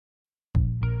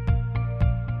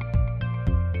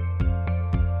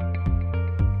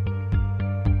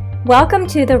Welcome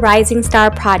to the Rising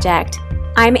Star Project.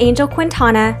 I'm Angel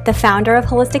Quintana, the founder of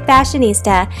Holistic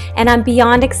Fashionista, and I'm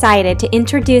beyond excited to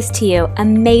introduce to you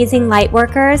amazing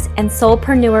lightworkers and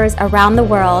soulpreneurs around the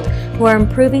world who are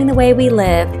improving the way we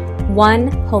live, one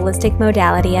holistic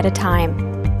modality at a time.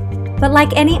 But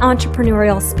like any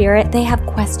entrepreneurial spirit, they have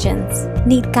questions,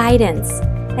 need guidance,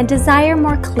 and desire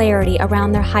more clarity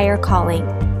around their higher calling,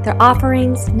 their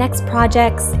offerings, next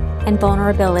projects, and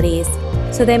vulnerabilities,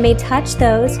 so they may touch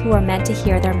those who are meant to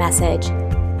hear their message.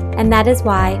 And that is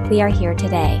why we are here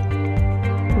today.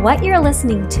 What you're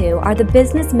listening to are the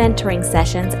business mentoring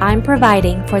sessions I'm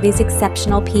providing for these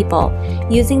exceptional people,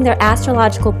 using their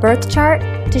astrological birth chart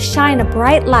to shine a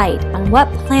bright light on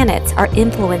what planets are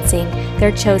influencing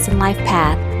their chosen life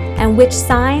path and which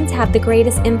signs have the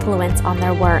greatest influence on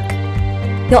their work.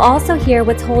 You'll also hear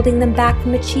what's holding them back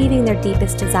from achieving their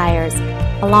deepest desires,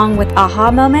 along with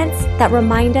aha moments that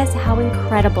remind us how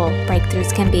incredible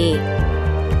breakthroughs can be.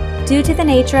 Due to the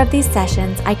nature of these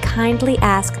sessions, I kindly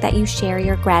ask that you share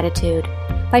your gratitude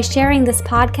by sharing this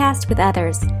podcast with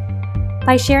others.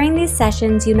 By sharing these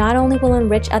sessions, you not only will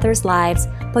enrich others' lives,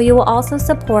 but you will also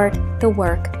support the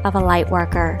work of a light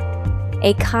worker,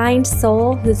 a kind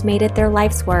soul who's made it their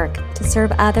life's work to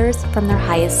serve others from their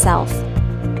highest self.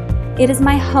 It is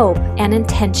my hope and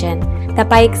intention that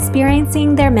by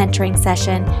experiencing their mentoring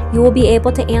session, you will be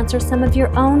able to answer some of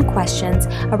your own questions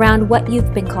around what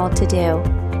you've been called to do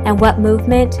and what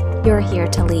movement you're here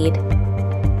to lead.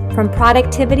 From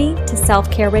productivity to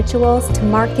self-care rituals to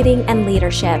marketing and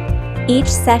leadership, each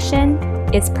session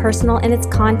is personal in its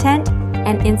content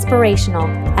and inspirational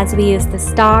as we use the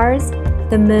stars,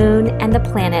 the moon, and the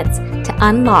planets to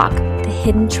unlock the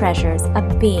hidden treasures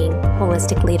of being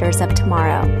holistic leaders of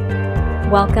tomorrow.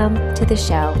 Welcome to the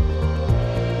show.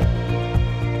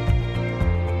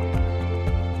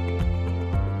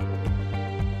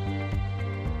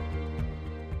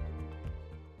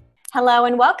 Hello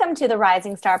and welcome to the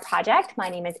Rising Star Project. My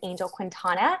name is Angel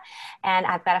Quintana and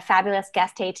I've got a fabulous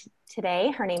guest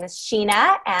today. Her name is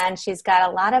Sheena and she's got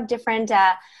a lot of different,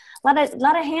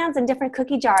 lot of hands in different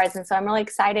cookie jars. And so I'm really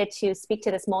excited to speak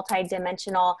to this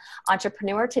multi-dimensional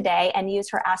entrepreneur today and use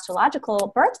her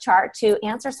astrological birth chart to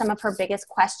answer some of her biggest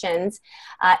questions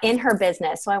in her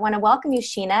business. So I want to welcome you,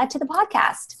 Sheena, to the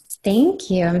podcast.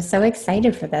 Thank you. I'm so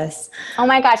excited for this. Oh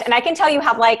my gosh. And I can tell you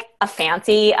have like a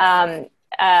fancy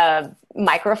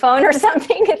microphone or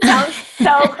something. It sounds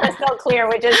so crystal clear,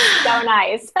 which is so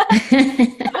nice.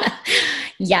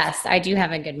 Yes, I do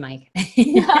have a good mic.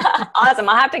 Awesome.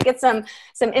 I'll have to get some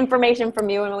information from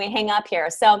you when we hang up here.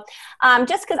 So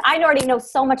just because I already know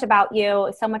so much about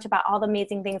you, so much about all the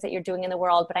amazing things that you're doing in the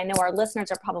world, but I know our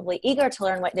listeners are probably eager to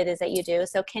learn what it is that you do.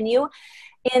 So can you,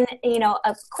 in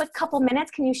a quick couple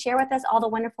minutes, can you share with us all the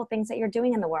wonderful things that you're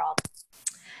doing in the world?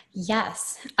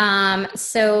 Yes.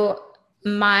 So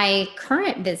my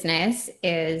current business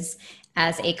is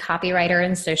as a copywriter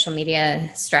and social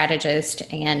media strategist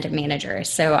and manager.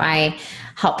 So I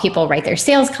help people write their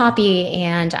sales copy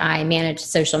and I manage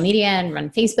social media and run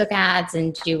Facebook ads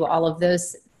and do all of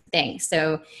those things.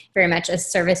 So very much a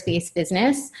service-based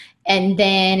business. And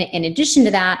then in addition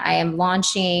to that, I am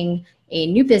launching a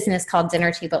new business called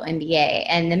Dinner Table MBA.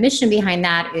 And the mission behind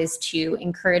that is to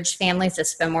encourage families to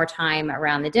spend more time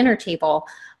around the dinner table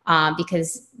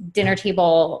because dinner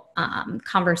table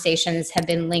conversations have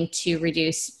been linked to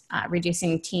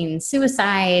reducing teen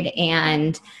suicide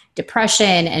and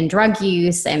depression and drug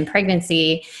use and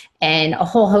pregnancy and a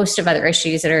whole host of other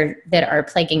issues that are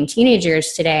plaguing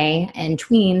teenagers today and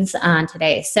tweens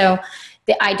today. So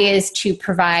the idea is to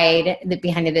provide,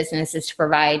 behind the business is to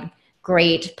provide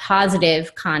great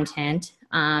positive content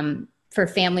for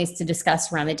families to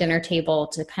discuss around the dinner table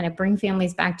to kind of bring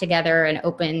families back together and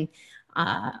open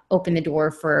the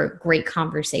door for great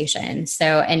conversation.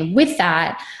 So, and with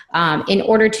that, in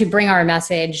order to bring our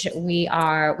message, we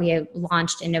have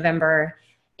launched in November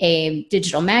a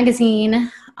digital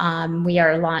magazine. We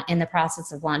are in the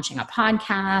process of launching a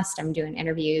podcast. I'm doing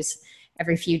interviews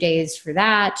every few days for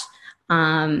that.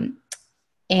 And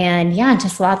yeah,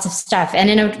 just lots of stuff. And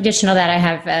in addition to that, I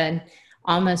have an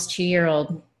almost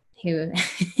 2-year-old who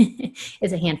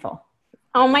is a handful.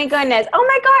 Oh my goodness. Oh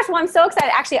my gosh. Well, I'm so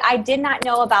excited. Actually, I did not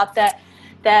know about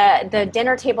the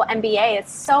Dinner Table MBA.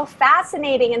 It's so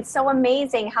fascinating and so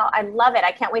amazing how I love it.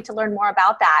 I can't wait to learn more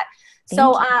about that.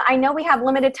 So I know we have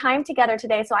limited time together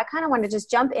today, so I kind of want to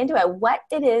just jump into it. What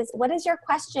is your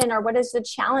question or what is the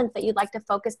challenge that you'd like to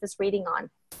focus this reading on?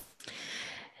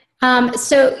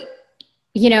 So,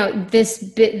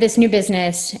 this new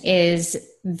business is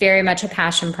very much a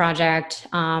passion project.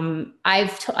 You and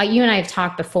I have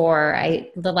talked before.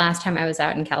 The last time I was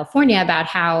out in California about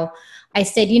how I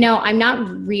said,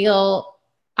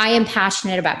 I am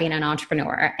passionate about being an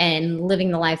entrepreneur and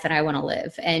living the life that I want to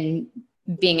live and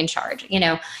being in charge.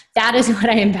 That is what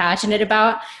I am passionate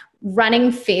about.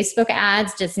 Running Facebook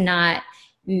ads does not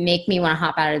make me want to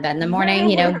hop out of bed in the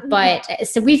morning, but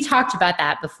so we've talked about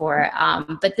that before.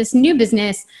 But this new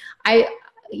business,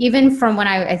 even from when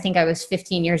I think I was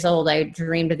 15 years old, I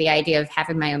dreamed of the idea of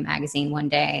having my own magazine one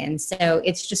day. And so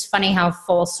it's just funny how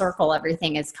full circle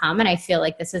everything has come. And I feel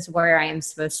like this is where I am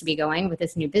supposed to be going with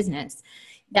this new business.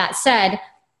 That said,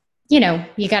 you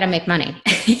got to make money.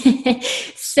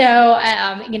 So,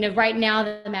 right now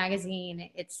the magazine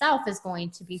itself is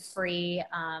going to be free.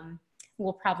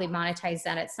 We'll probably monetize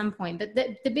that at some point. But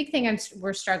the big thing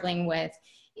we're struggling with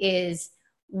is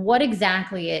what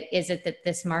exactly is it that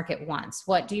this market wants?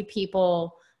 What do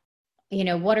people,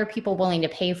 what are people willing to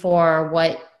pay for?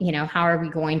 How are we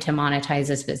going to monetize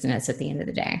this business at the end of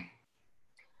the day?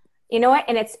 You know what?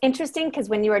 And it's interesting because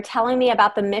when you were telling me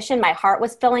about the mission, my heart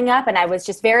was filling up and I was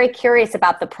just very curious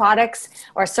about the products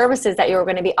or services that you were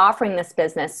going to be offering this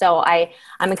business. So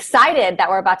I'm excited that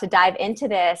we're about to dive into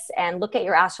this and look at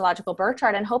your astrological birth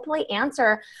chart and hopefully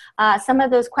answer some of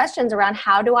those questions around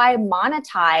how do I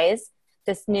monetize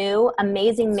this new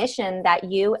amazing mission that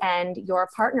you and your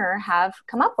partner have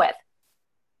come up with.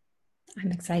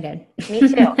 I'm excited. Me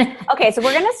too. Okay, so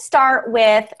we're going to start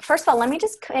with, first of all, let me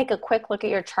just take a quick look at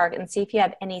your chart and see if you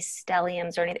have any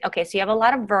stelliums or anything. Okay, so you have a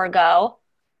lot of Virgo.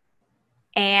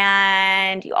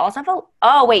 And you also have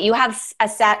you have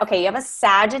you have a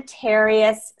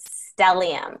Sagittarius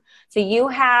stellium. So you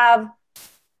have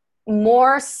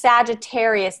more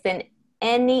Sagittarius than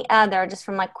any other, just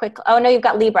from you've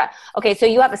got Libra. Okay, so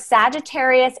you have a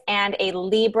Sagittarius and a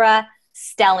Libra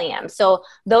stellium. So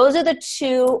those are the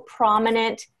two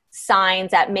prominent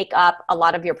signs that make up a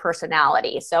lot of your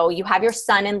personality. So you have your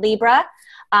sun in Libra.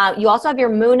 You also have your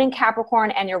moon in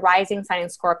Capricorn and your rising sign in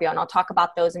Scorpio. And I'll talk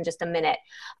about those in just a minute.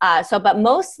 But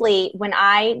mostly when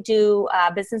I do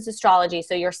business astrology,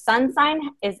 so your sun sign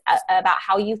is about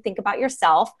how you think about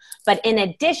yourself. But in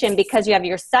addition, because you have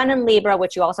your sun in Libra,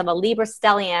 which you also have a Libra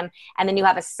stellium, and then you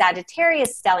have a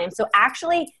Sagittarius stellium. So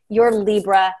actually you're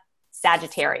Libra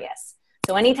Sagittarius.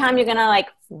 So anytime you're going to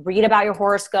read about your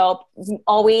horoscope,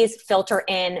 always filter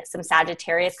in some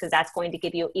Sagittarius because that's going to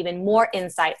give you even more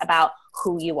insight about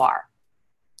who you are.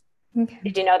 Okay.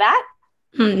 Did you know that?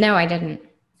 No, I didn't.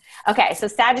 Okay. So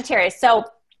Sagittarius. So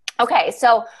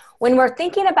when we're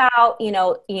thinking about,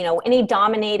 any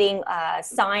dominating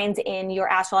signs in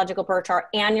your astrological birth chart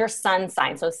and your sun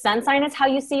sign. So sun sign is how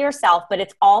you see yourself, but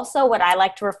it's also what I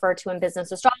like to refer to in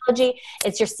business astrology.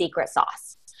 It's your secret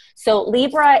sauce. So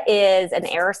Libra is an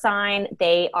air sign.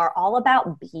 They are all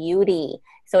about beauty.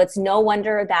 So it's no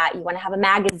wonder that you want to have a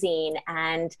magazine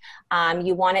and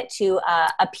you want it to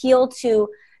appeal to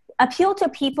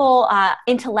people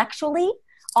intellectually,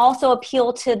 also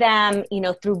appeal to them,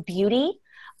 through beauty.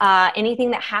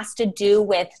 Anything that has to do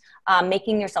with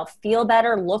making yourself feel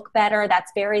better, look better,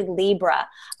 that's very Libra.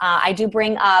 I do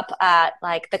bring up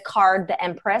the card, the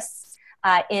Empress,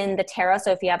 in the tarot.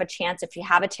 So if you have a chance, if you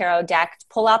have a tarot deck,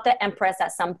 pull out the Empress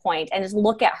at some point and just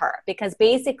look at her, because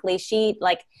basically she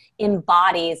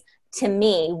embodies to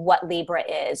me what Libra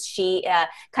is. She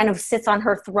kind of sits on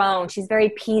her throne. She's very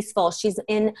peaceful. She's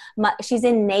in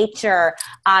nature.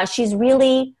 She's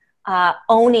really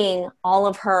owning all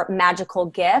of her magical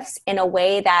gifts in a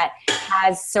way that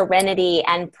has serenity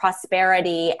and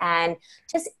prosperity and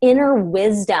just inner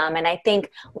wisdom. And I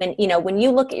think when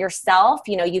you look at yourself,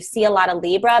 you see a lot of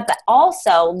Libra, but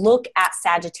also look at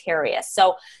Sagittarius.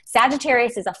 So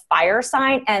Sagittarius is a fire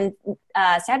sign, and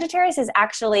Sagittarius is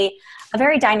actually a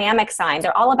very dynamic sign.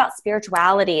 They're all about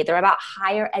spirituality. They're about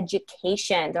higher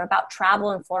education. They're about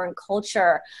travel and foreign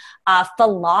culture,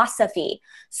 philosophy.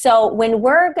 So when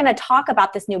we're going to talk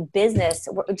about this new business,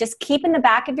 just keep in the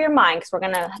back of your mind,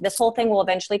 because this whole thing will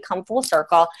eventually come full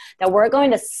circle, that we're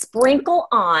going to sprinkle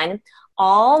on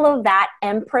all of that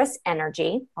Empress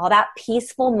energy, all that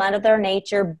peaceful Mother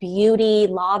Nature, beauty,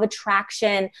 law of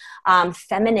attraction,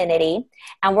 femininity.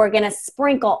 And we're going to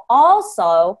sprinkle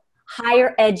also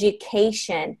higher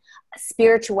education,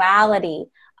 spirituality,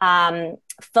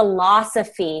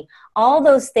 philosophy, all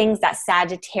those things that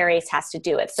Sagittarius has to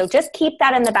do with. So just keep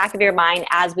that in the back of your mind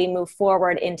as we move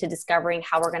forward into discovering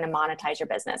how we're going to monetize your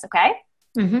business. Okay?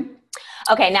 Mm-hmm.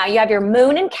 Okay, now you have your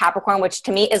moon in Capricorn, which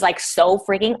to me is like so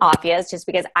freaking obvious just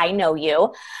because I know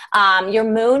you. Your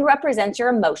moon represents your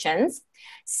emotions.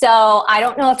 So I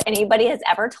don't know if anybody has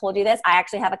ever told you this. I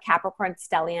actually have a Capricorn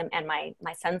stellium and my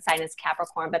sun sign is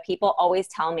Capricorn, but people always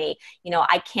tell me,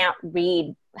 I can't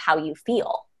read how you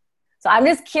feel. So I'm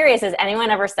just curious, has anyone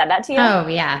ever said that to you? Oh,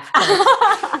 yeah, of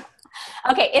course.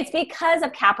 Okay, it's because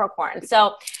of Capricorn.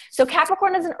 So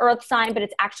Capricorn is an earth sign, but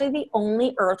it's actually the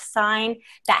only earth sign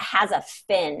that has a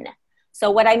fin. So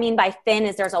what I mean by fin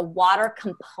is there's a water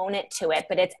component to it,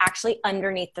 but it's actually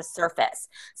underneath the surface.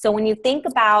 So when you think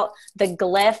about the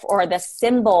glyph or the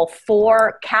symbol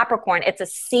for Capricorn, it's a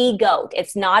sea goat.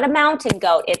 It's not a mountain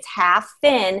goat. It's half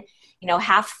fin,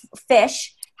 half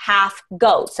fish, half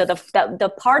goat. So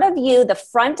the part of you, the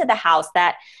front of the house,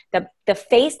 that the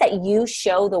face that you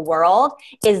show the world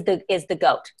is the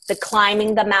goat. The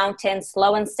climbing the mountain,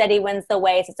 slow and steady wins the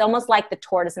ways. It's almost like the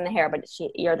tortoise and the hare, but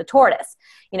you're the tortoise.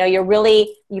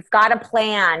 You've got a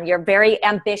plan. You're very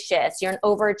ambitious. You're an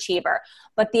overachiever.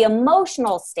 But the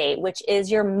emotional state, which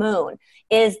is your moon,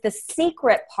 is the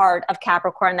secret part of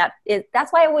Capricorn.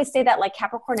 That's why I always say that like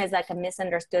Capricorn is like a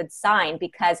misunderstood sign,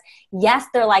 because yes,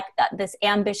 they're like this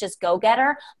ambitious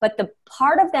go-getter, but the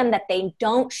part of them that they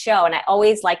don't show, and I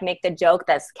always like make the joke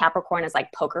that Capricorn is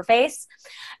like poker face,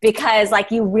 because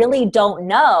like you really don't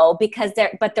know,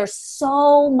 but there's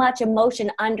so much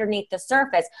emotion underneath the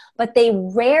surface, but they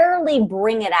rarely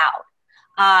bring it out.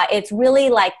 It's really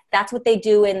like that's what they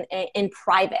do in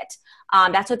private.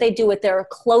 That's what they do with their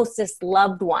closest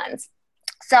loved ones.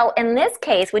 So in this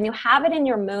case, when you have it in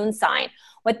your moon sign,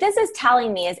 what this is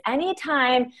telling me is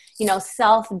anytime,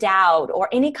 self-doubt or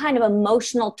any kind of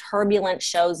emotional turbulence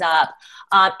shows up,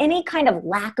 any kind of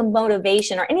lack of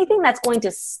motivation or anything that's going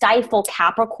to stifle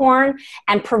Capricorn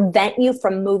and prevent you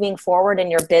from moving forward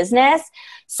in your business.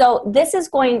 So this is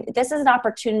an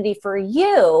opportunity for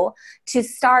you to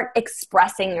start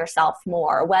expressing yourself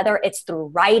more, whether it's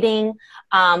through writing,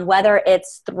 whether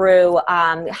it's through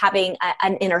having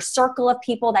an inner circle of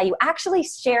people that you actually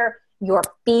share your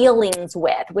feelings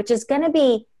with, which is going to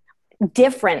be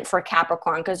different for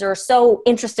Capricorn because they're so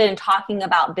interested in talking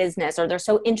about business, or they're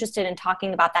so interested in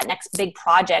talking about that next big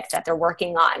project that they're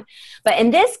working on. But in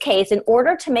this case, in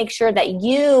order to make sure that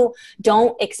you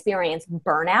don't experience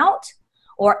burnout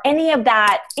or any of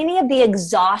the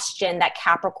exhaustion that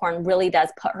Capricorn really does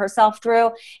put herself through,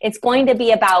 it's going to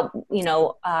be about,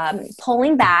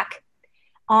 pulling back,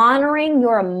 honoring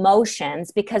your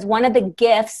emotions, because one of the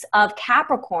gifts of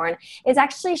Capricorn is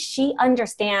actually she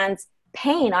understands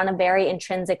pain on a very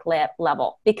intrinsic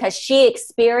level because she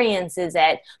experiences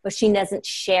it, but she doesn't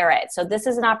share it. So this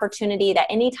is an opportunity that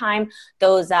anytime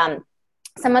those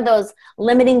some of those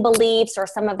limiting beliefs or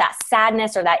some of that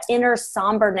sadness or that inner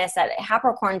somberness that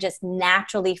Capricorn just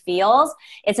naturally feels,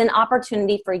 it's an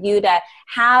opportunity for you to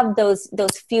have those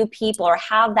few people or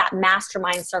have that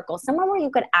mastermind circle, somewhere where you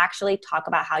could actually talk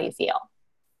about how you feel.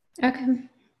 Okay.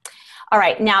 All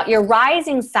right. Now, your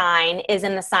rising sign is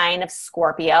in the sign of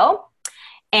Scorpio.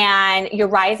 And your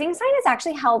rising sign is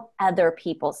actually how other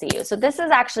people see you. So this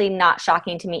is actually not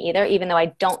shocking to me either, even though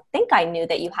I don't think I knew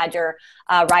that you had your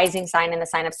rising sign in the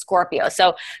sign of Scorpio.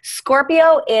 So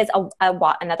Scorpio is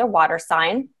another water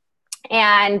sign.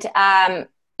 And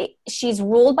she's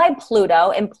ruled by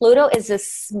Pluto. And Pluto is this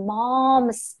small,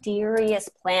 mysterious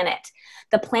planet.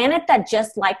 The planet that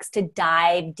just likes to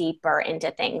dive deeper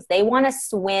into things. They want to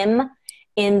swim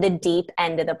in the deep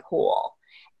end of the pool.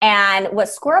 And what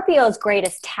Scorpio's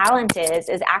greatest talent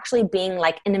is actually being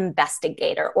like an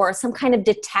investigator or some kind of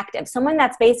detective, someone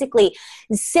that's basically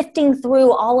sifting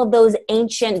through all of those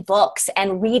ancient books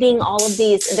and reading all of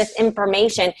this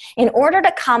information in order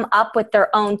to come up with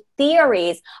their own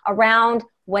theories around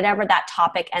whatever that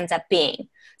topic ends up being.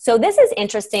 So this is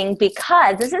interesting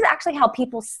because this is actually how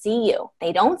people see you.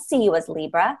 They don't see you as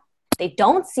Libra. They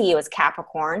don't see you as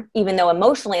Capricorn, even though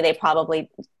emotionally they probably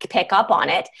pick up on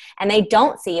it. And they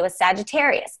don't see you as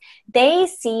Sagittarius. They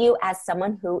see you as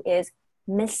someone who is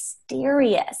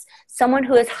mysterious, someone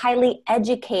who is highly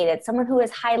educated, someone who is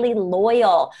highly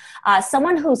loyal,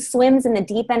 someone who swims in the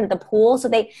deep end of the pool. So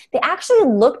they actually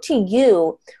look to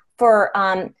you for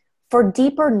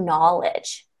deeper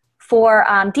knowledge,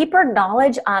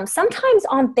 sometimes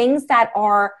on things that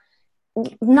are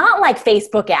not like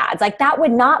Facebook ads. Like that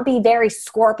would not be very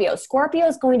Scorpio. Scorpio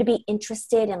is going to be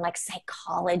interested in like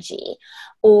psychology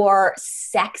or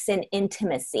sex and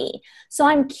intimacy. So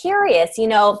I'm curious,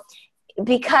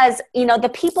 because,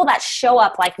 the people that show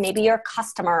up, like maybe your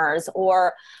customers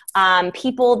or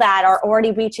people that are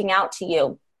already reaching out to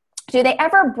you, do they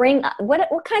ever bring,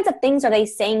 what kinds of things are they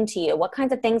saying to you? What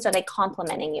kinds of things are they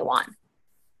complimenting you on?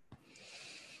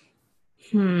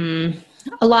 Hmm.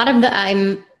 A lot of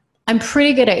I'm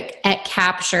pretty good at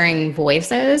capturing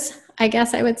voices, I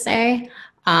guess I would say.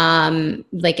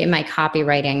 Like in my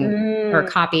copywriting or Mm,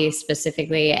 copy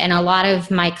specifically. And a lot of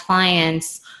my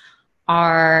clients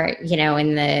are,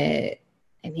 in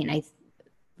I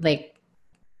like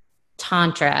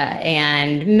tantra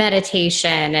and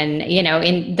meditation and,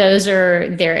 in those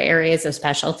are their areas of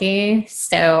specialty.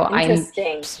 So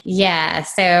interesting. yeah.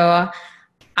 So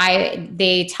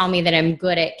they tell me that I'm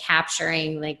good at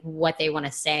capturing like what they want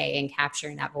to say and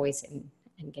capturing that voice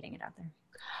and getting it out there.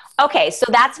 Okay, so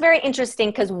that's very interesting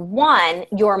because one,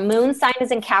 your moon sign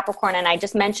is in Capricorn, and I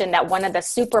just mentioned that one of the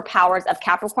superpowers of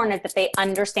Capricorn is that they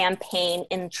understand pain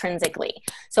intrinsically.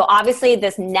 So obviously,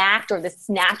 this knack or this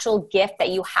natural gift that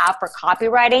you have for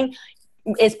copywriting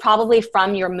is probably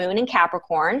from your moon in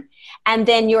Capricorn, and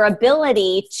then your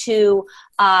ability to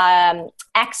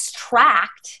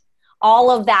extract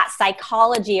all of that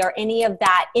psychology or any of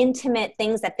that intimate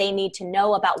things that they need to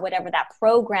know about whatever that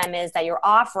program is that you're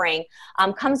offering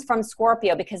comes from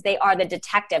Scorpio because they are the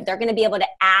detective. They're going to be able to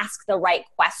ask the right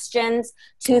questions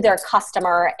to their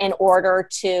customer in order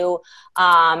to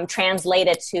translate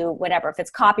it to whatever, if it's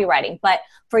copywriting. But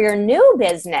for your new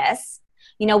business,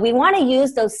 we want to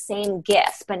use those same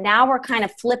gifts, but now we're kind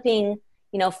of flipping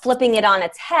it on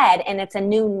its head, and it's a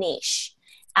new niche.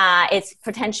 It's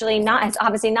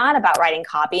obviously not about writing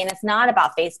copy, and it's not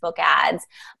about Facebook ads,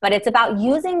 but it's about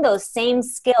using those same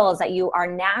skills that you are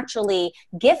naturally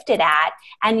gifted at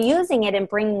and using it and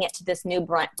bringing it to this new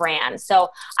brand. So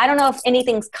I don't know if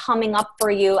anything's coming up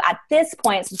for you at this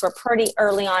point, since we're pretty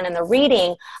early on in the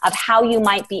reading, of how you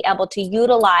might be able to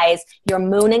utilize your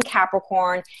moon in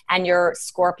Capricorn and your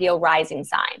Scorpio rising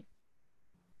sign.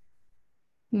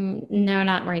 No,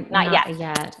 not right. Not Not yet.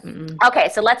 yet. Mm-mm. Okay,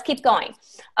 so let's keep going.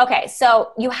 Okay,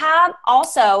 so you have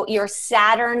also your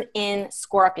Saturn in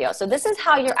Scorpio. So this is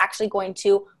how you're actually going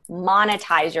to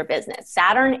monetize your business.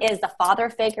 Saturn is the father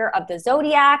figure of the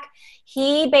zodiac.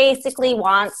 He basically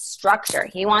wants structure.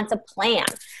 He wants a plan.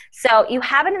 So you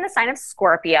have it in the sign of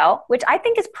Scorpio, which I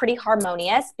think is pretty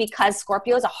harmonious because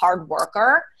Scorpio is a hard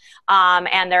worker,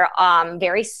 and they're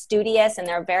very studious, and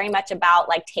they're very much about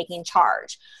like taking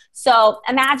charge. So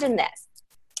imagine this.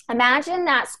 Imagine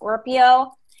that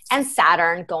Scorpio and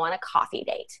Saturn go on a coffee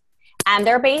date. And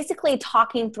they're basically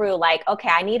talking through like, okay,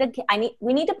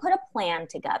 we need to put a plan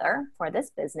together for this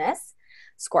business,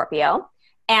 Scorpio.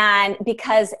 And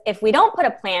because if we don't put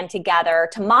a plan together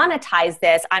to monetize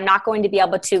this, I'm not going to be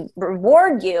able to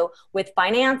reward you with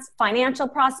financial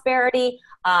prosperity,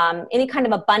 any kind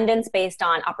of abundance based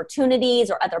on opportunities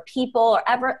or other people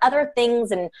or other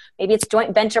things. And maybe it's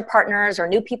joint venture partners or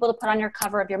new people to put on your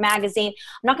cover of your magazine.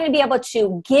 I'm not going to be able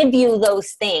to give you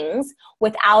those things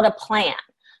without a plan.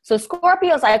 So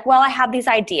Scorpio's like, well, I have these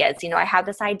ideas. I have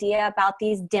this idea about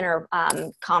these dinner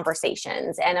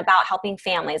conversations and about helping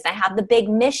families. I have the big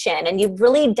mission, and you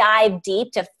really dive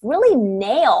deep to really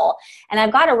nail. And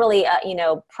I've got to really,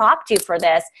 prompt you for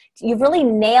this. You've really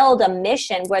nailed a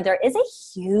mission where there is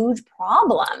a huge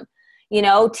problem.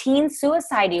 Teen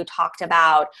suicide you talked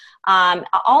about,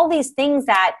 all these things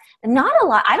that not a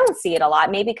lot, I don't see it a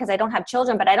lot, maybe because I don't have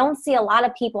children, but I don't see a lot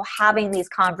of people having these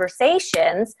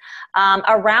conversations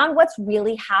around what's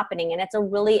really happening. And it's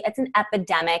an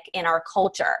epidemic in our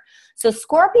culture. So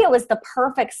Scorpio is the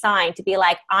perfect sign to be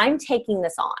like, I'm taking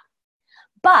this on.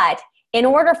 But in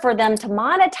order for them to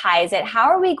monetize it, how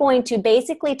are we going to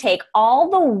basically take all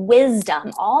the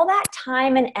wisdom, all that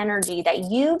time and energy that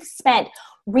you've spent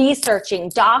researching,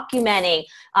 documenting,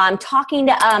 talking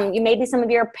to maybe some of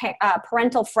your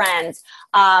parental friends,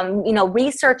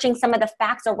 researching some of the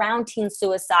facts around teen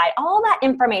suicide, all that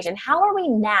information. How are we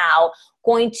now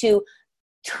going to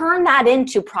turn that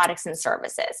into products and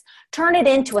services, turn it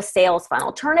into a sales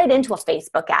funnel, turn it into a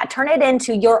Facebook ad, turn it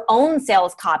into your own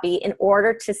sales copy in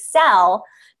order to sell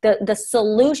the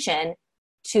solution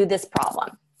to this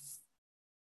problem?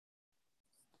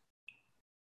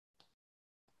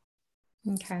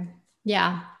 Okay.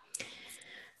 Yeah.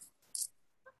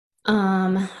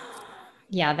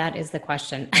 Yeah, that is the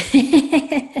question.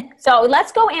 So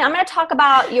let's go in. I'm going to talk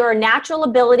about your natural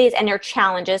abilities and your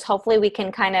challenges. Hopefully we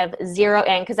can kind of zero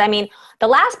in, because the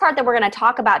last part that we're going to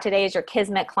talk about today is your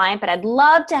Kismet client, but I'd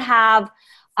love to have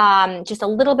just a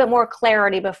little bit more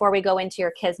clarity before we go into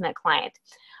your Kismet client.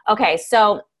 Okay,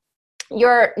 so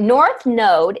your North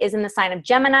Node is in the sign of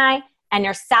Gemini, and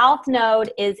your South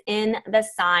Node is in the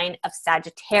sign of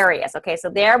Sagittarius. Okay, so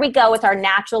there we go with our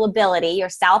natural ability. Your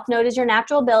South Node is your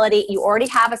natural ability. You already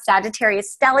have a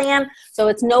Sagittarius stellium, so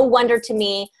it's no wonder to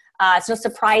me, it's no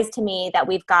surprise to me that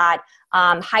we've got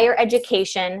higher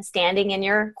education standing in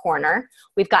your corner.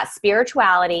 We've got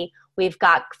spirituality. we've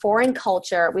got foreign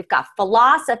culture, we've got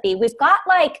philosophy, we've got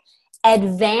like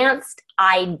advanced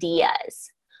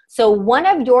ideas. So one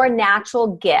of your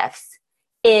natural gifts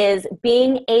is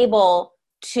being able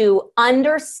to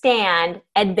understand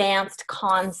advanced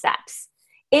concepts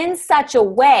in such a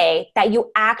way that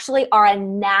you actually are a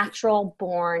natural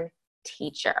born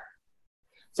teacher.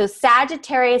 So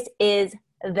Sagittarius is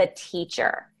the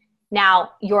teacher.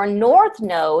 Now, your North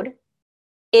Node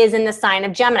is in the sign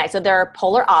of Gemini. So there are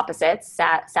polar opposites,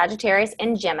 Sagittarius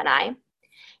and Gemini.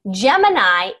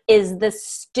 Gemini is the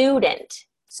student.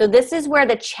 So this is where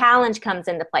the challenge comes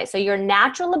into play. So your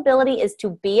natural ability is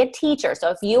to be a teacher. So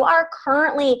if you are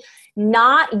currently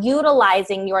not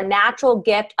utilizing your natural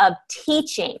gift of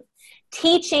teaching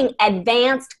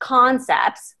advanced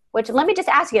concepts, which let me just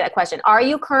ask you that question. Are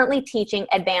you currently teaching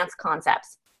advanced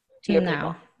concepts to your people?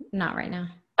 No, not right now.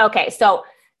 Okay, so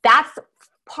that's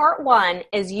part one,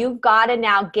 is you've got to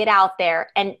now get out there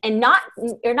and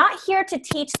you're not here to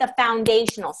teach the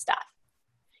foundational stuff.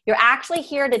 You're actually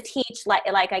here to teach, like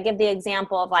I give the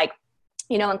example of like,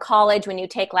 you know, in college when you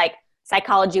take like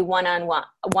psychology 101,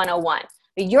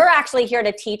 but you're actually here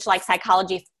to teach like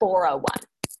psychology 401.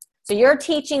 So you're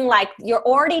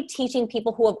already teaching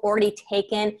people who have already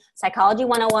taken psychology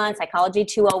 101, psychology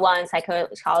 201,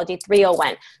 psychology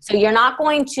 301. So you're not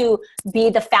going to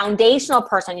be the foundational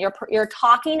person. You're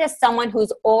talking to someone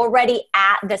who's already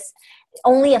at this,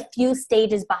 only a few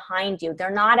stages behind you. They're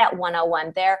not at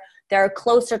 101. They're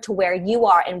closer to where you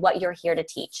are and what you're here to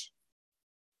teach.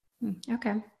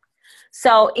 Okay.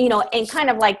 So, you know, and kind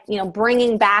of like, you know,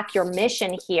 bringing back your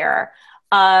mission here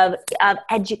of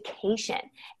education,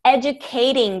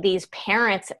 educating these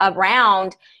parents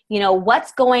around, you know,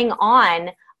 what's going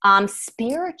on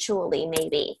spiritually,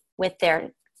 maybe with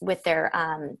their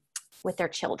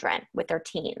children, with their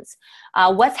teens,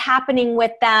 what's happening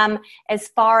with them as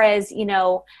far as, you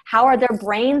know, how are their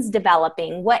brains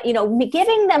developing, what, you know,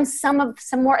 giving them some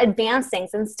more advanced things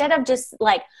instead of just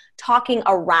like talking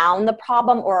around the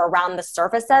problem or around the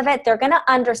surface of it. They're going to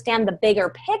understand the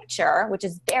bigger picture, which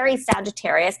is very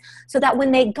Sagittarius, so that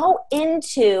when they go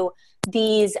into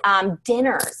these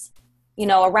dinners, you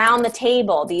know, around the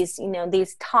table, these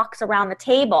talks around the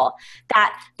table,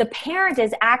 that the parent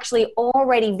is actually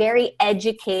already very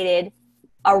educated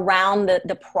around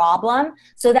the problem,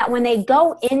 so that when they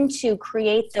go into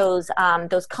create those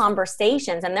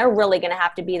conversations, and they're really going to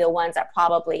have to be the ones that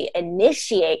probably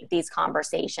initiate these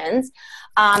conversations,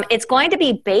 it's going to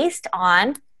be based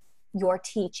on your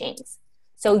teachings.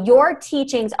 So your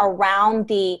teachings around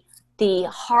the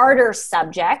harder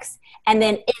subjects, and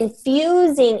then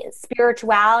infusing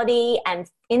spirituality and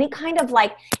any kind of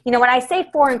like, you know, when I say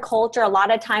foreign culture, a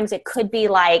lot of times it could be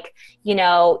like, you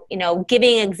know,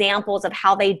 giving examples of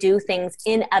how they do things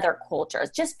in other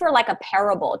cultures, just for like a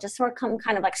parable, just for kind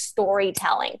of like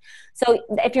storytelling. So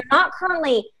if you're not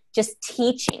currently just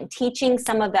teaching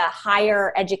some of the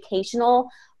higher educational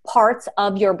parts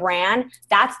of your brand,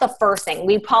 that's the first thing.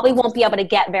 We probably won't be able to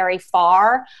get very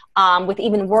far with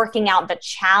even working out the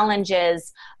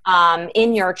challenges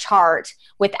in your chart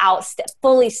without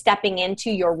fully stepping into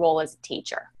your role as a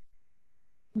teacher.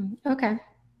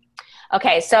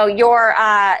 Okay, so your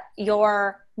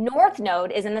North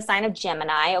Node is in the sign of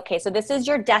Gemini. Okay, so this is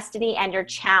your destiny and your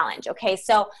challenge. Okay,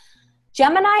 so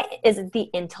Gemini is the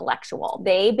intellectual.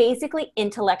 They basically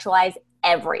intellectualize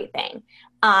everything.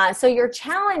 So your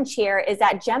challenge here is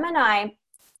that Gemini,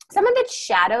 some of the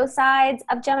shadow sides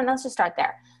of Gemini, let's just start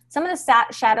there. Some of the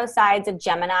shadow sides of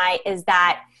Gemini is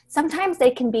that sometimes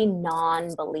they can be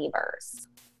non-believers.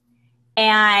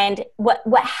 And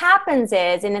what happens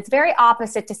is, and it's very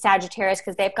opposite to Sagittarius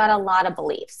because they've got a lot of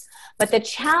beliefs, but the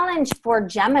challenge for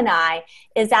Gemini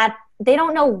is that they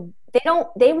don't know,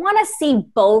 they want to see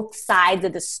both sides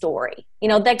of the story. You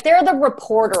know, like they're the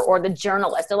reporter or the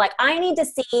journalist. They're like, I need to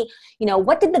see, you know,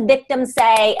 what did the victim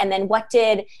say? And then what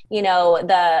did, you know,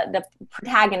 the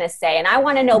protagonist say? And I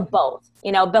want to know both,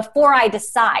 you know, before I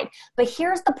decide. But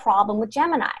here's the problem with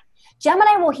Gemini.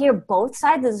 Gemini will hear both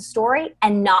sides of the story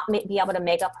and not be able to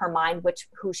make up her mind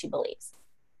who she believes.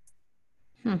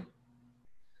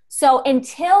 So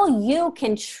until you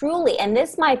can truly, and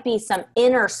this might be some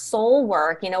inner soul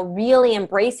work, you know, really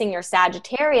embracing your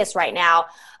Sagittarius right now,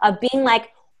 of being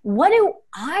like, what do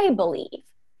I believe?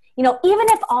 You know, even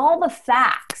if all the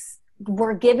facts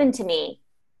were given to me,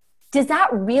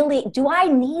 do I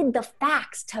need the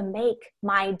facts to make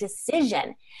my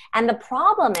decision? And the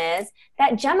problem is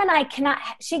that Gemini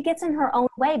she gets in her own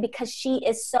way because she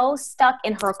is so stuck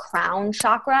in her crown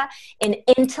chakra, in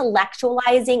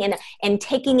intellectualizing and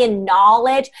taking in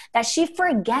knowledge, that she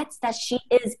forgets that she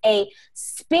is a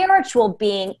spiritual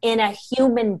being in a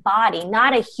human body,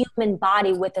 not a human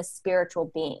body with a spiritual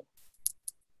being.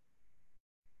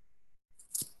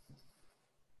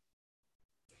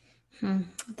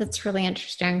 That's really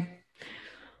interesting.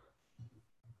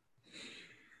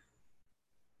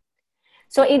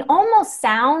 So it almost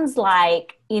sounds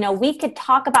like, we could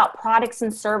talk about products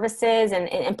and services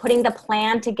and putting the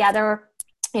plan together,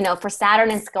 for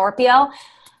Saturn and Scorpio.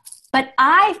 But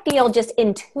I feel just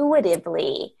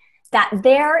intuitively that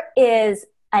there is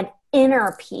an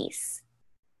inner peace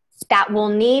that will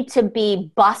need to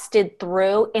be busted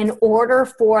through in order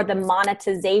for the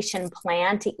monetization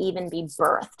plan to even be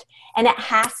birthed. And it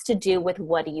has to do with,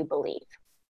 what do you believe?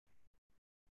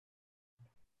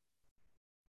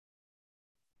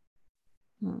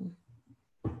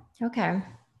 Okay.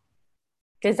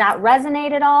 Does that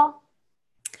resonate at all?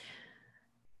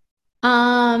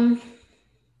 I'm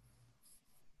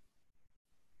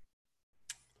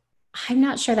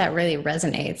not sure that really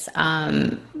resonates.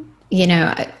 I'm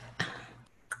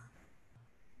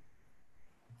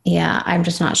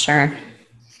just not sure.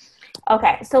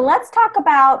 Okay, so let's talk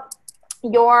about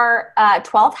your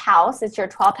 12th house. It's your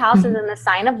 12th house is in the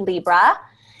sign of Libra.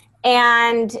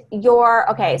 And so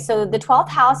the 12th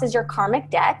house is your karmic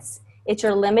debts. It's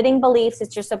your limiting beliefs.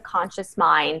 It's your subconscious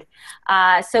mind.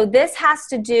 So this has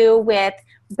to do with,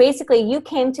 basically, you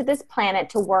came to this planet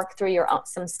to work through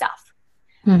some stuff.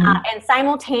 And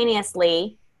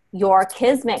simultaneously, your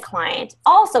Kismet client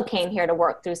also came here to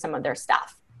work through some of their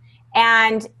stuff.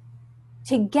 And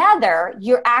together,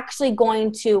 you're actually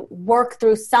going to work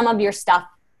through some of your stuff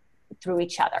through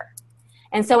each other.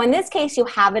 And so in this case, you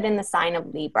have it in the sign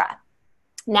of Libra.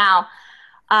 Now,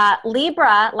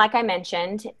 Libra, like I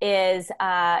mentioned,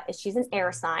 she's an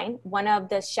air sign. One of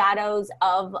the shadows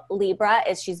of Libra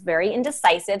is she's very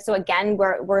indecisive. So again,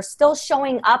 we're still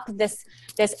showing up this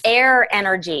air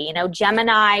energy,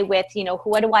 Gemini with,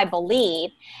 what do I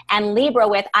believe? And Libra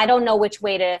with, I don't know which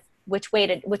way to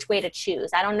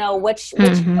choose. I don't know which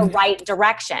is the right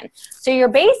direction. So you're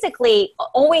basically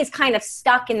always kind of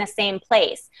stuck in the same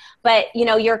place. But,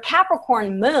 your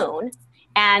Capricorn moon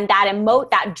and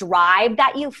that drive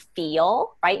that you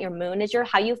feel, right? Your moon is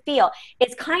how you feel.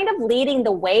 It's kind of leading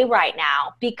the way right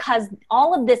now, because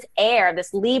all of this air,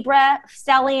 this Libra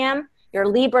stellium, your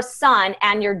Libra sun,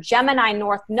 and your Gemini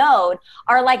North Node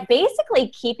are like basically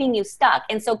keeping you stuck.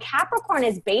 And so Capricorn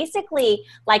is basically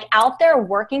like out there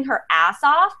working her ass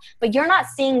off, but you're not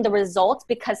seeing the results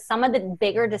because some of the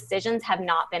bigger decisions have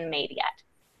not been made yet.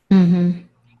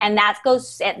 And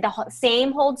the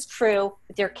same holds true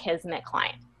with your Kismet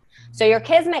client. So your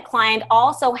Kismet client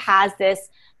also has this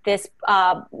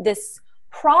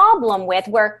problem with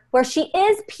where she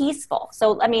is peaceful.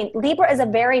 So, Libra is a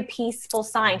very peaceful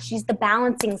sign. She's the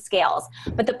balancing scales.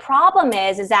 But the problem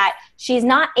is that she's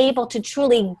not able to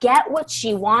truly get what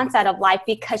she wants out of life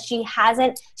because she's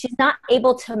not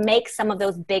able to make some of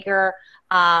those bigger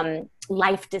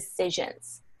life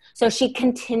decisions. So she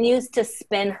continues to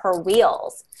spin her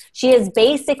wheels. She is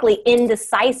basically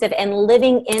indecisive and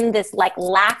living in this like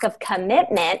lack of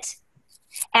commitment.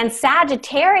 And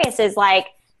Sagittarius is like,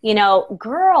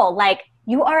 girl, like,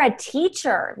 you are a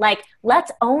teacher. Like,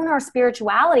 let's own our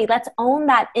spirituality. Let's own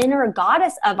that inner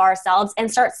goddess of ourselves and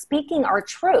start speaking our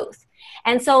truth.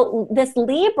 And so this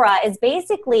Libra is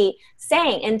basically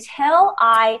saying, until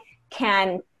I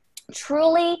can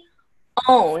truly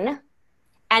own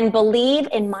and believe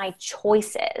in my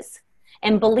choices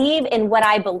and believe in what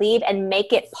I believe and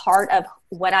make it part of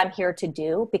what I'm here to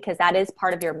do, because that is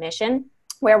part of your mission,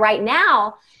 where right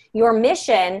now your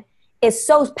mission is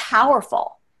so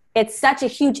powerful. It's such a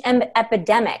huge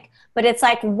epidemic, but it's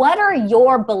like, what are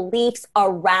your beliefs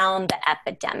around the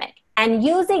epidemic? And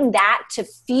using that to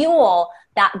fuel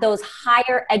those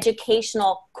higher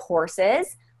educational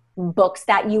courses, books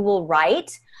that you will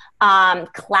write,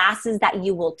 classes that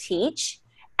you will teach,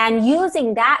 and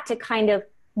using that to kind of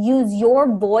use your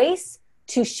voice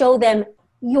to show them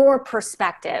your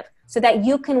perspective so that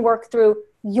you can work through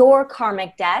your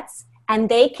karmic debts and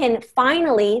they can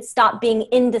finally stop being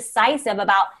indecisive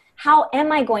about, how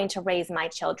am I going to raise my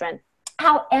children?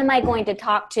 How am I going to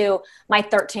talk to my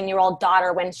 13-year-old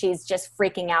daughter when she's just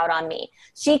freaking out on me?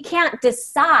 She can't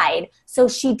decide, so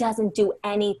she doesn't do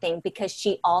anything because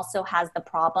she also has the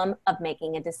problem of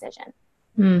making a decision.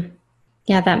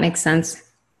 Yeah, that makes sense.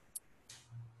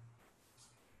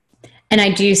 And I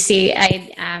do see,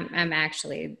 I'm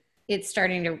actually, it's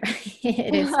starting to,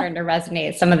 it is starting to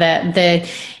resonate. Some of the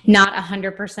not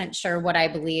 100% sure what I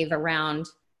believe around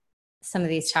some of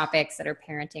these topics that are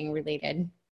parenting related.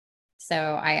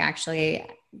 So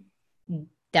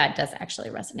that does actually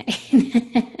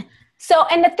resonate. So,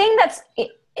 and the thing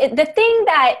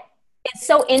that is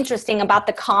so interesting about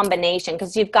the combination,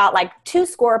 because you've got like two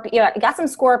Scorpio, you got some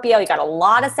Scorpio, you got a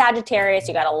lot of Sagittarius,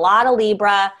 you got a lot of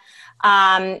Libra,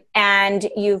 and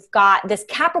you've got this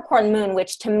Capricorn moon,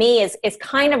 which to me is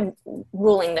kind of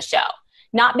ruling the show.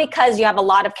 Not because you have a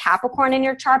lot of Capricorn in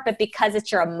your chart, but because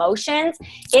it's your emotions.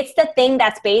 It's the thing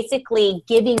that's basically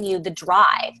giving you the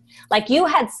drive. Like you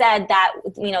had said that,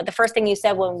 the first thing you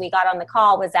said when we got on the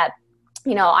call was that,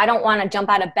 I don't want to jump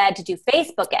out of bed to do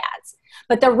Facebook ads.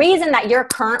 But the reason that you're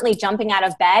currently jumping out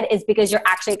of bed is because you're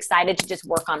actually excited to just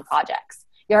work on projects.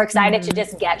 You're excited to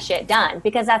just get shit done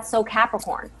because that's so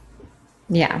Capricorn.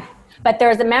 Yeah. But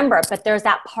there's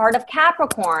that part of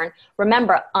Capricorn,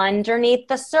 remember, underneath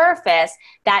the surface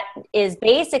that is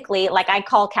basically, like I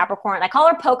call Capricorn, I call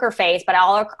her poker face, but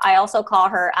I also call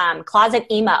her closet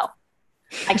emo.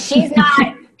 Like she's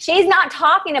not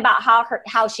talking about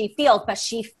how she feels, but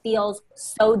she feels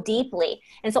so deeply.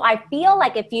 And so I feel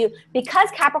like because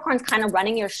Capricorn's kind of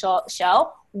running your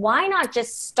show, why not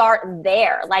just start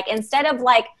there? Like instead of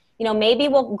like, maybe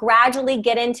we'll gradually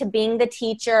get into being the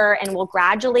teacher and we'll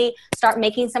gradually start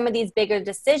making some of these bigger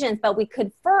decisions. But we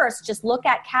could first just look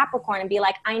at Capricorn and be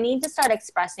like, I need to start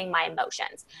expressing my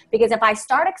emotions. Because if I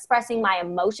start expressing my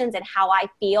emotions and how I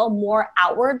feel more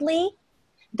outwardly,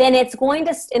 then it's going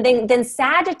to, then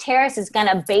Sagittarius is going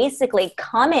to basically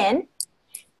come in,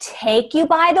 take you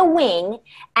by the wing,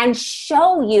 and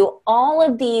show you all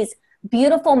of these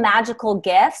beautiful, magical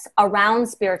gifts around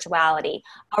spirituality,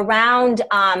 around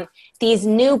these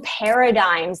new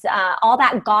paradigms, all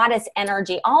that goddess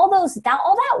energy, all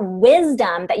that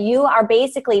wisdom that you are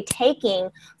basically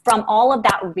taking from all of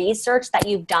that research that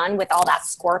you've done with all that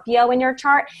Scorpio in your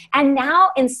chart. And now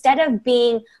instead of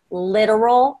being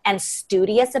literal and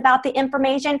studious about the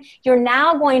information, you're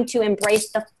now going to embrace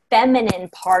the feminine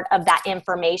part of that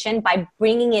information by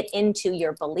bringing it into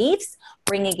your beliefs,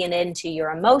 bringing it into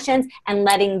your emotions, and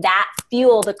letting that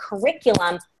fuel the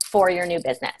curriculum for your new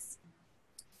business.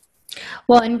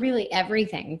 Well, and really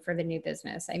everything for the new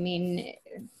business. I mean,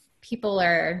 people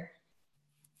are,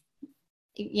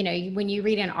 when you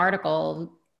read an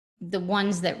article, the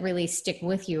ones that really stick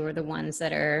with you are the ones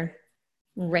that are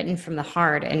written from the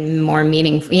heart and more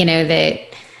meaningful,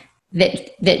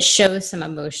 that shows some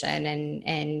emotion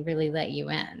and really let you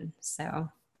in. So.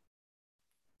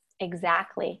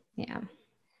 Exactly. Yeah.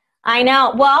 I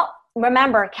know. Well,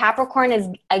 remember, Capricorn is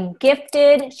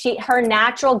her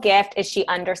natural gift is she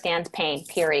understands pain,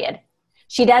 period.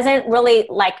 She doesn't really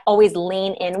always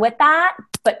lean in with that,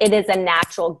 but it is a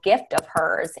natural gift of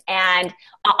hers. And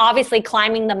obviously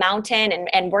climbing the mountain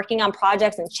and working on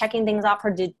projects and checking things off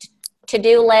her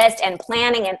to-do list and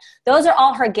planning, and those are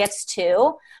all her gifts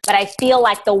too. But I feel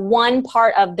like the one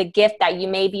part of the gift that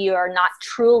you are not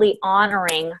truly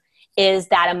honoring is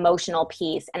that emotional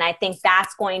piece. And I think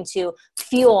that's going to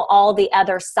fuel all the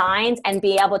other signs and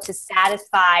be able to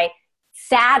satisfy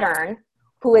Saturn,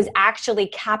 who is actually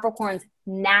Capricorn's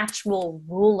natural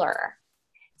ruler.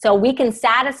 So we can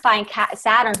satisfy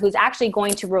Saturn, who's actually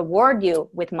going to reward you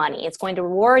with money. It's going to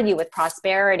reward you with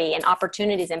prosperity and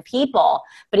opportunities and people.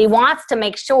 But he wants to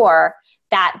make sure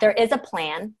that there is a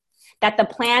plan, that the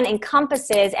plan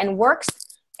encompasses and works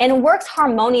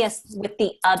harmonious with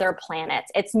the other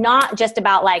planets. It's not just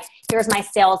about here's my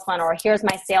sales funnel or here's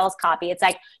my sales copy. It's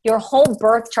like your whole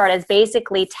birth chart is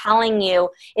basically telling you,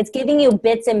 it's giving you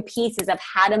bits and pieces of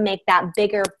how to make that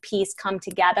bigger piece come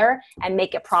together and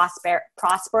make it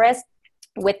prosperous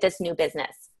with this new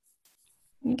business.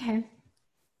 Okay.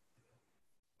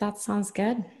 That sounds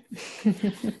good.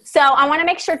 So I want to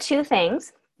make sure two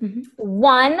things. Mm-hmm.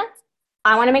 One,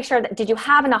 I want to make sure that, did you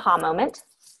have an aha moment?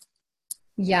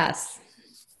 Yes.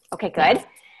 Okay, good. Yes.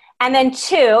 And then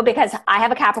two, because I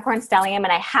have a Capricorn stellium and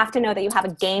I have to know that you have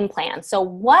a game plan. So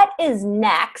what is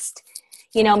next?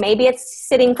 Maybe it's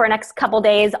sitting for next couple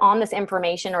days on this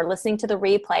information or listening to the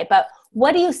replay, but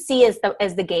what do you see as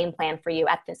the game plan for you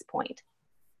at this point?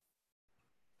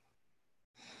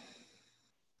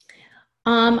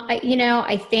 I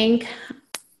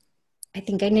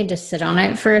think I need to sit on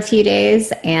it for a few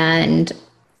days and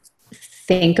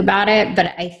think about it, but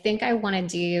I think I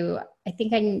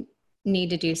need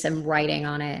to do some writing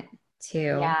on it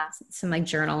too. Yeah. Some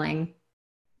journaling.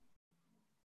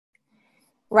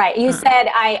 Right. You said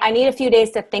I need a few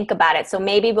days to think about it. So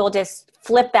maybe we'll just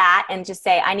flip that and just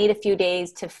say, I need a few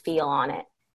days to feel on it.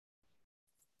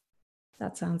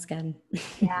 That sounds good.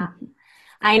 Yeah.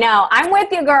 I know. I'm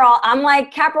with you, girl. I'm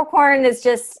like, Capricorn is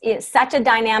just, it's such a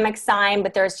dynamic sign,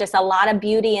 but there's just a lot of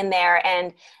beauty in there.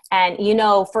 And you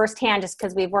know, firsthand, just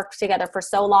because we've worked together for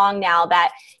so long now,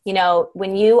 that, you know,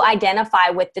 when you identify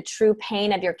with the true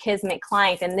pain of your kismet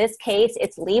client, in this case,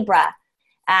 it's Libra,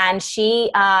 and she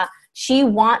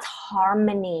wants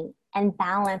harmony and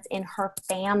balance in her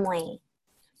family.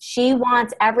 She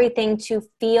wants everything to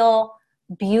feel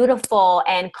beautiful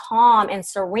and calm and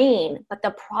serene. But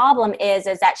the problem is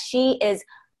that she is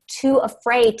too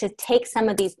afraid to take some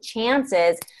of these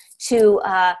chances to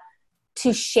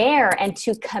share and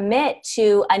to commit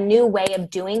to a new way of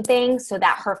doing things, so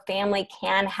that her family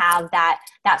can have that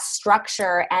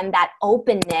structure and that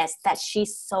openness that she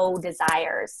so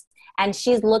desires. And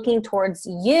she's looking towards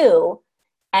you.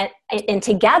 And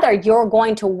together you're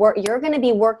going to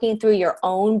be working through your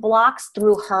own blocks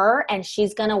through her, and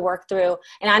she's going to work through,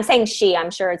 and I'm saying she, I'm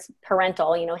sure it's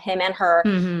parental, you know, him and her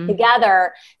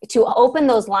together, to open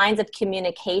those lines of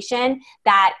communication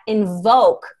that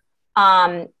invoke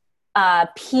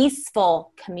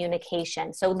peaceful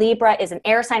communication. So Libra is an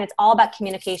air sign. It's all about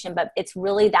communication, but it's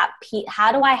really that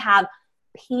how do I have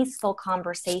peaceful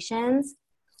conversations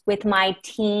with my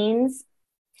teens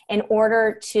in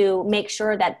order to make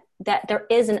sure that there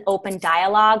is an open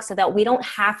dialogue, so that we don't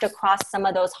have to cross some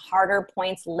of those harder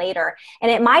points later.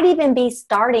 And it might even be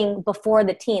starting before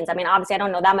the teens. I mean, obviously I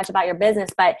don't know that much about your business,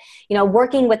 but, you know,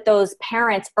 working with those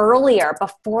parents earlier,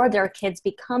 before their kids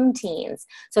become teens,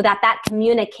 so that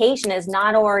communication is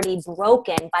not already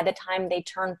broken by the time they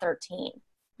turn 13.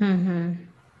 Mm-hmm.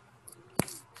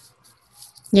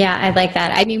 Yeah, I like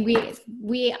that. I mean,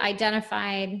 we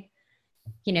identified,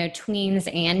 you know,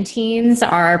 tweens and teens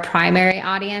are our primary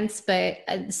audience, but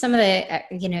some of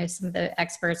the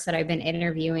experts that I've been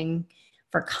interviewing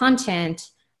for content,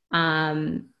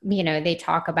 you know, they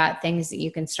talk about things that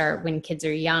you can start when kids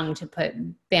are young, to put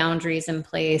boundaries in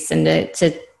place, and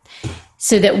to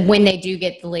so that when they do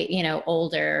get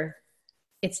older,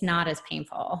 it's not as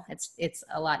painful. It's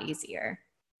a lot easier.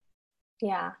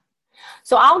 Yeah.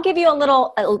 So I'll give you a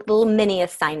little mini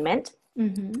assignment.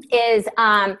 Is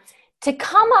to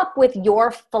come up with your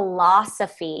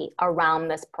philosophy around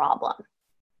this problem.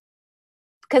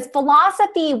 Because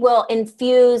philosophy will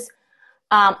infuse,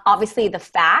 obviously, the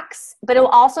facts, but it will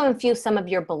also infuse some of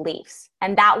your beliefs.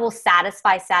 And that will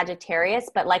satisfy Sagittarius.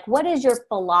 But like, what is your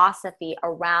philosophy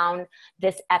around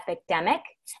this epidemic?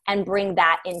 And bring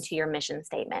that into your mission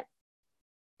statement.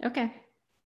 Okay.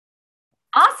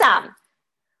 Awesome.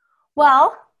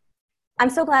 Well, I'm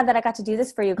so glad that I got to do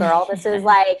this for you, girl. This is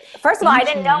like, first of all, I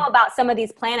didn't know about some of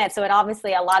these planets. So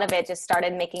obviously a lot of it just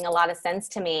started making a lot of sense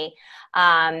to me.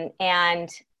 And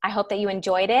I hope that you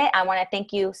enjoyed it. I want to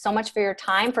thank you so much for your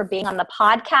time, for being on the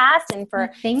podcast, and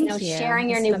for sharing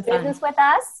your new business with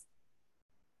us.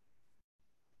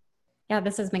 Yeah,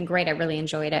 this has been great. I really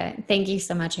enjoyed it. Thank you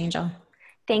so much, Angel.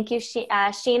 Thank you,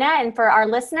 Sheena, and for our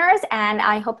listeners. And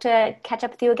I hope to catch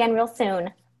up with you again real soon.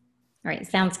 All right.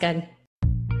 Sounds good.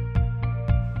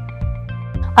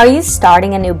 Are you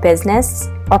starting a new business,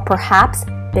 or perhaps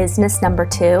business number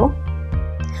 2?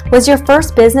 Was your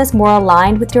first business more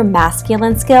aligned with your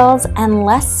masculine skills and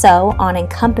less so on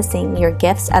encompassing your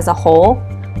gifts as a whole,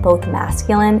 both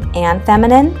masculine and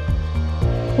feminine?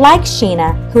 Like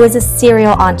Sheena, who is a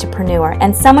serial entrepreneur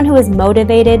and someone who is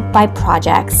motivated by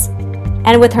projects.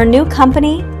 And with her new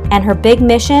company and her big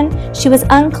mission, she was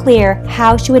unclear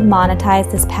how she would monetize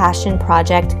this passion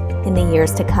project in the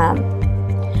years to come.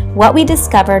 What we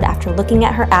discovered after looking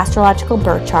at her astrological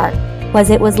birth chart was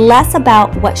it was less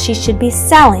about what she should be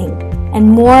selling and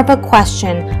more of a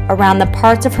question around the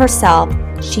parts of herself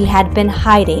she had been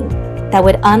hiding that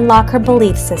would unlock her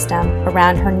belief system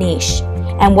around her niche,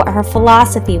 and what her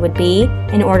philosophy would be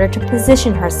in order to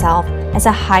position herself as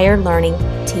a higher learning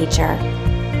teacher.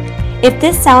 If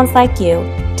this sounds like you,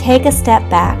 take a step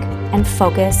back and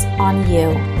focus on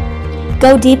you.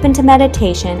 Go deep into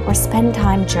meditation or spend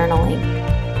time journaling.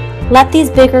 Let these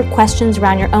bigger questions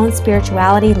around your own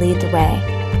spirituality lead the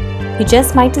way. You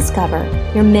just might discover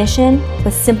your mission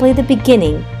was simply the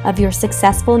beginning of your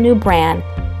successful new brand,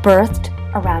 birthed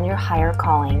around your higher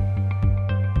calling.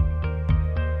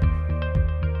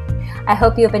 I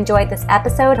hope you have enjoyed this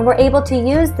episode and were able to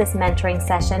use this mentoring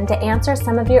session to answer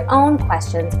some of your own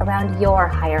questions around your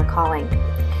higher calling.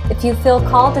 If you feel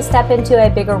called to step into a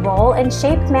bigger role and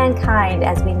shape mankind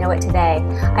as we know it today,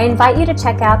 I invite you to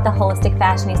check out the Holistic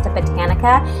Fashionista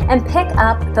Botanica and pick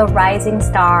up the Rising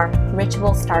Star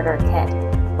Ritual Starter Kit.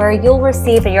 where you'll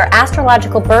receive your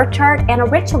astrological birth chart and a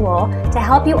ritual to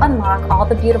help you unlock all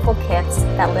the beautiful gifts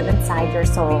that live inside your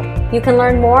soul. You can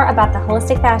learn more about the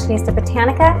Holistic Fashionista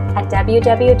Botanica at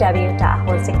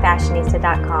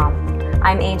www.holisticfashionista.com.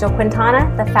 I'm Angel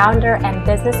Quintana, the founder and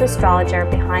business astrologer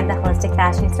behind the Holistic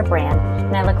Fashionista brand,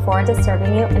 and I look forward to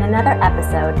serving you in another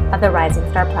episode of the Rising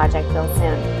Star Project real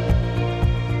soon.